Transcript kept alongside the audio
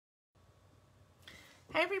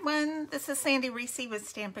Hi everyone, this is Sandy Reese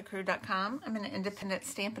with StampinCrew.com. I'm an independent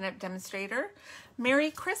Stampin' Up! Demonstrator.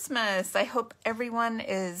 Merry Christmas! I hope everyone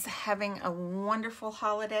is having a wonderful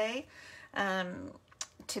holiday.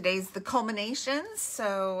 Today's the culmination,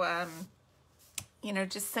 so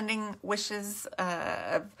just sending wishes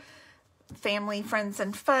of family, friends,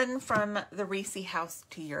 and fun from the Reese house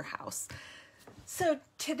to your house. So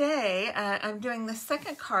today I'm doing the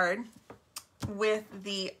second card with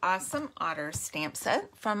the Awesome Otter stamp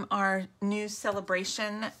set from our new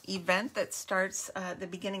Sale-a-bration event that starts the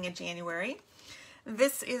beginning of January.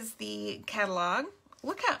 This is the catalog.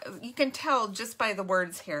 Look how you can tell just by the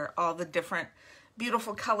words here all the different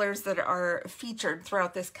beautiful colors that are featured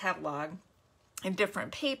throughout this catalog in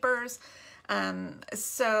different papers.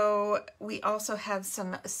 So we also have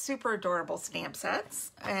some super adorable stamp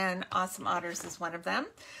sets, and Awesome Otters is one of them.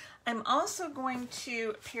 I'm also going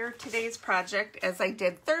to pair today's project, as I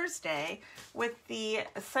did Thursday, with the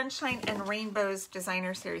Sunshine and Rainbows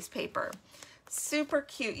Designer Series paper. Super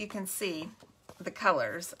cute, you can see the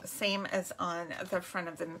colors, same as on the front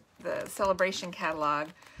of the Sale-a-bration catalog.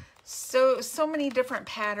 So many different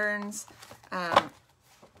patterns,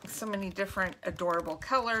 so many different adorable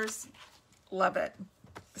colors. Love it.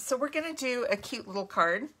 So we're going to do a cute little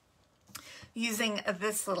card using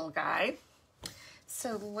this little guy.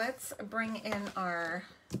 So let's bring in our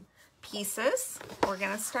pieces. We're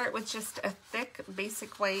going to start with just a thick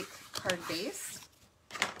basic white card base.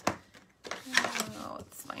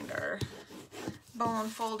 Let's find our bone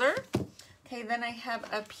folder. Okay, then I have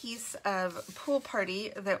a piece of Pool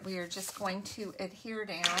Party that we are just going to adhere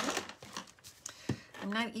down.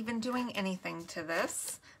 I'm not even doing anything to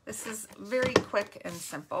this. This is very quick and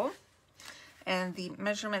simple. And the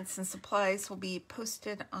measurements and supplies will be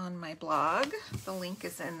posted on my blog. The link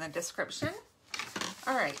is in the description.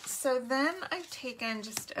 All right, so then I've taken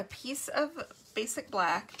just a piece of basic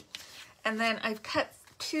black, and then I've cut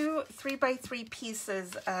two 3x3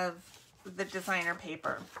 pieces of the designer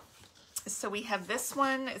paper. So we have this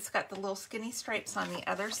one, it's got the little skinny stripes on the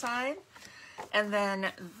other side, and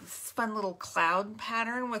then this fun little cloud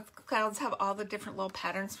pattern with clouds have all the different little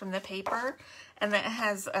patterns from the paper. And then it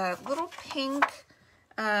has a little pink,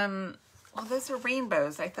 well, those are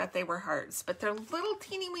rainbows. I thought they were hearts, but they're little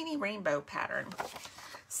teeny weeny rainbow pattern.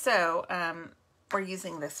 So we're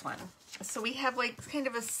using this one. So we have like kind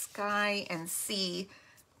of a sky and sea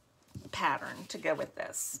pattern to go with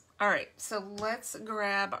this. All right, so let's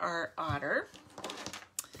grab our otter.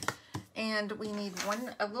 And we need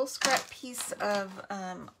a little scrap piece of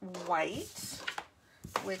white,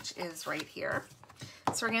 which is right here.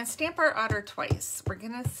 So we're going to stamp our otter twice. We're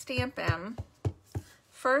going to stamp him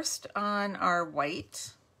first on our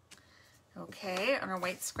white, okay, on our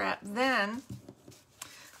white scrap. Then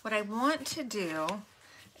what I want to do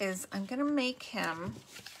is I'm going to make him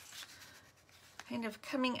kind of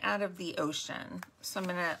coming out of the ocean. So I'm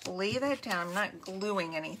going to lay that down. I'm not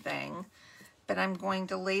gluing anything, but I'm going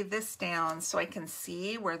to lay this down so I can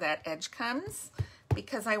see where that edge comes,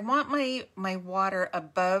 because I want my water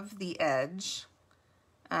above the edge,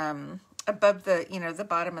 above the, the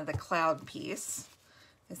bottom of the cloud piece.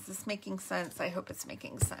 Is this making sense? I hope it's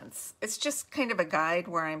making sense. It's just kind of a guide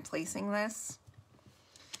where I'm placing this.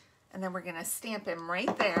 And then we're going to stamp him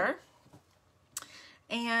right there.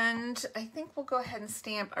 And I think we'll go ahead and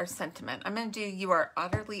stamp our sentiment. I'm going to do "You are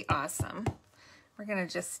utterly awesome." We're going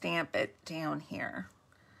to just stamp it down here.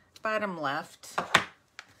 Bottom left.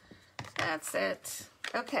 That's it.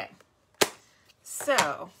 Okay.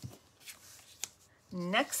 So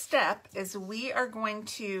next step is we are going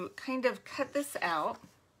to kind of cut this out.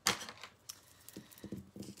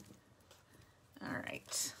 All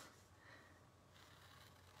right.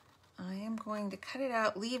 I am going to cut it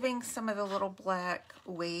out, leaving some of the little black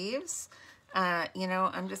waves.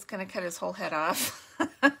 I'm just going to cut his whole head off.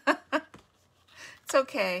 It's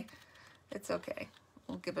okay. It's okay.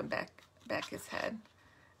 We'll give him back his head.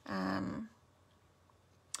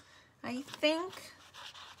 I think,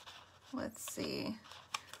 let's see,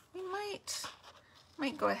 we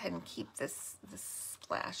might go ahead and keep this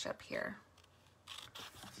splash up here.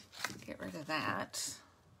 Get rid of that.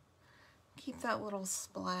 Keep that little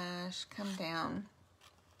splash, come down,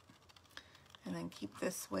 and then keep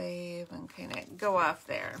this wave and kind of go off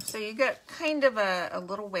there. So you got kind of a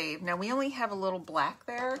little wave. Now we only have a little black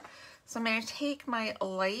there, so I'm going to take my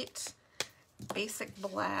light basic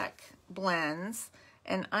black blends,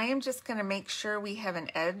 and I am just going to make sure we have an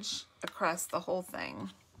edge across the whole thing,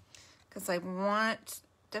 because I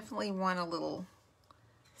definitely want a little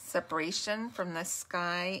separation from the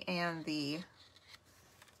sky and the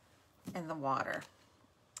water.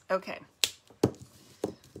 Okay.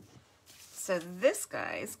 So this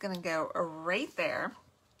guy is going to go right there,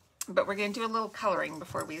 but we're going to do a little coloring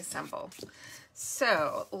before we assemble.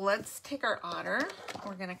 So let's take our otter.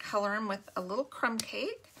 We're going to color him with a little crumb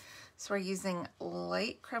cake. So we're using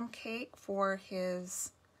light crumb cake for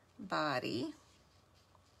his body.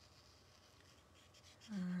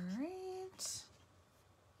 All right.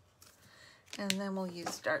 And then we'll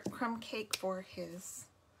use dark crumb cake for his,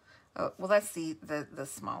 oh, well, that's the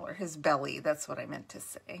smaller, his belly. That's what I meant to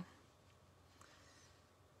say.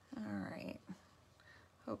 All right.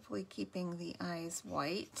 Hopefully keeping the eyes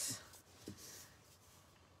white.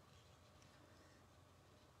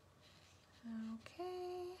 Okay.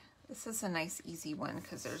 This is a nice easy one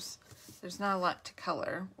because there's not a lot to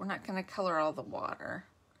color. We're not going to color all the water.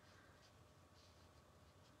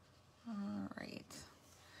 All right.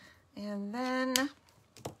 And then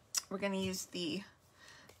we're going to use the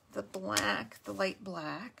black, the light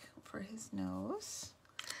black for his nose.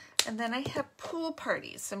 And then I have pool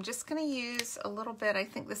parties. So I'm just going to use a little bit. I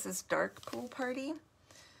think this is dark pool party.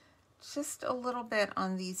 Just a little bit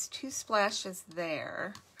on these two splashes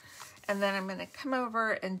there. And then I'm going to come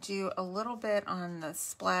over and do a little bit on the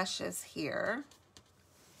splashes here.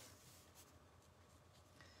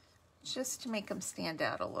 Just to make them stand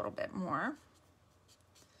out a little bit more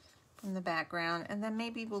from the background. And then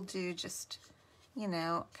maybe we'll do just, you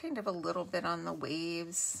know, kind of a little bit on the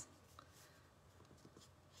waves.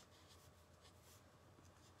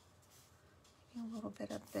 A little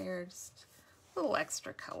bit up there, just a little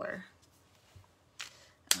extra color.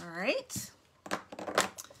 All right.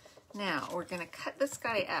 Now we're going to cut this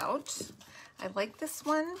guy out. I like this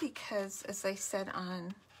one because, as I said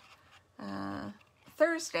on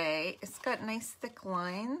Thursday, it's got nice thick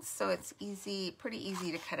lines, so it's easy, pretty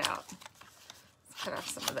easy to cut out. Let's cut off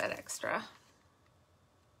some of that extra.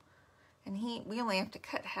 And we only have to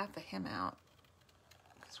cut half of him out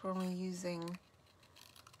because we're only using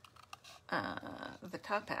the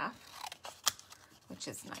top half, which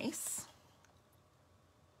is nice.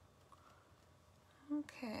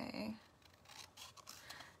 Okay,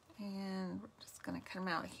 and we're just going to cut them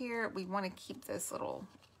out here. We want to keep this the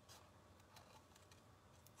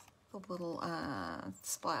little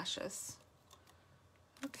splashes.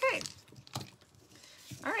 Okay,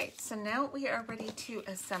 all right, so now we are ready to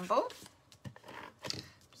assemble.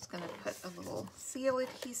 Just going to put a little seal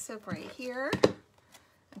adhesive right here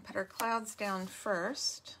and put our clouds down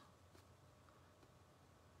first.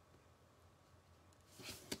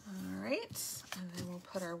 All right, and then we'll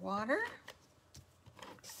put our water.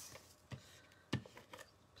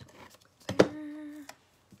 There.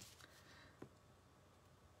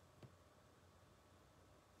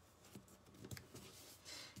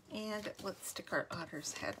 And let's stick our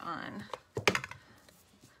otter's head on.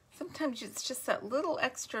 Sometimes it's just that little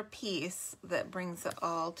extra piece that brings it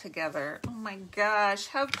all together. Oh my gosh,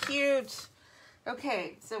 how cute.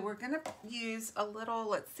 Okay, so we're gonna use a little,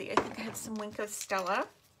 let's see, I think I have some Winko Stella.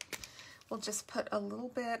 We'll just put a little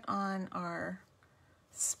bit on our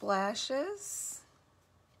splashes.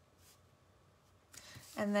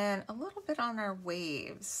 And then a little bit on our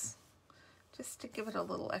waves, just to give it a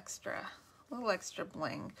little extra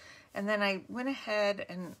bling. And then I went ahead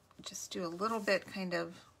and just do a little bit kind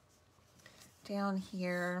of down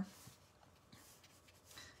here,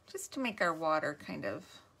 just to make our water kind of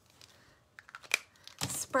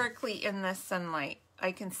sparkly in the sunlight.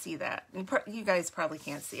 I can see that. You guys probably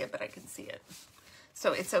can't see it, but I can see it.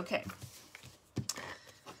 So it's okay.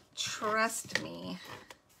 Trust me.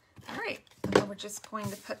 All right, and then we're just going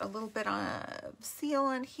to put a little bit of seal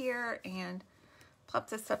on here and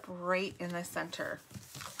plop this up right in the center.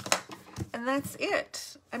 And that's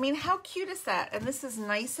it. I mean, how cute is that? And this is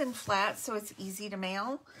nice and flat, so it's easy to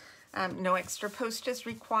mail. No extra postage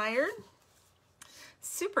required.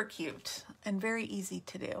 Super cute and very easy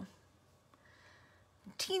to do.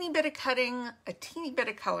 Teeny bit of cutting, a teeny bit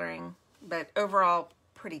of coloring, but overall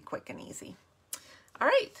pretty quick and easy. All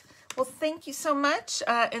right. Well, thank you so much.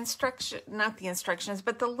 Not the instructions,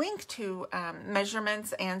 but the link to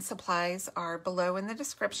measurements and supplies are below in the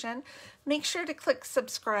description. Make sure to click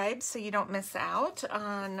subscribe so you don't miss out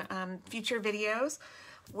on future videos.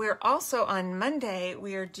 We're also on Monday,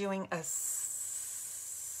 we are doing a spinner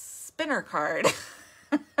card.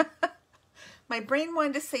 My brain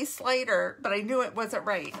wanted to say slider, but I knew it wasn't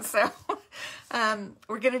right. So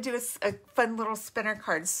we're going to do a fun little spinner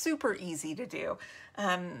card, super easy to do.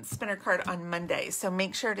 Spinner card on Monday. So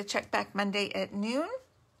make sure to check back Monday at noon,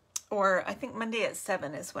 or I think Monday at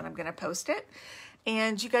 7 is when I'm going to post it.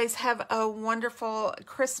 And you guys have a wonderful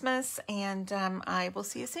Christmas, and I will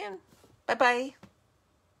see you soon. Bye-bye.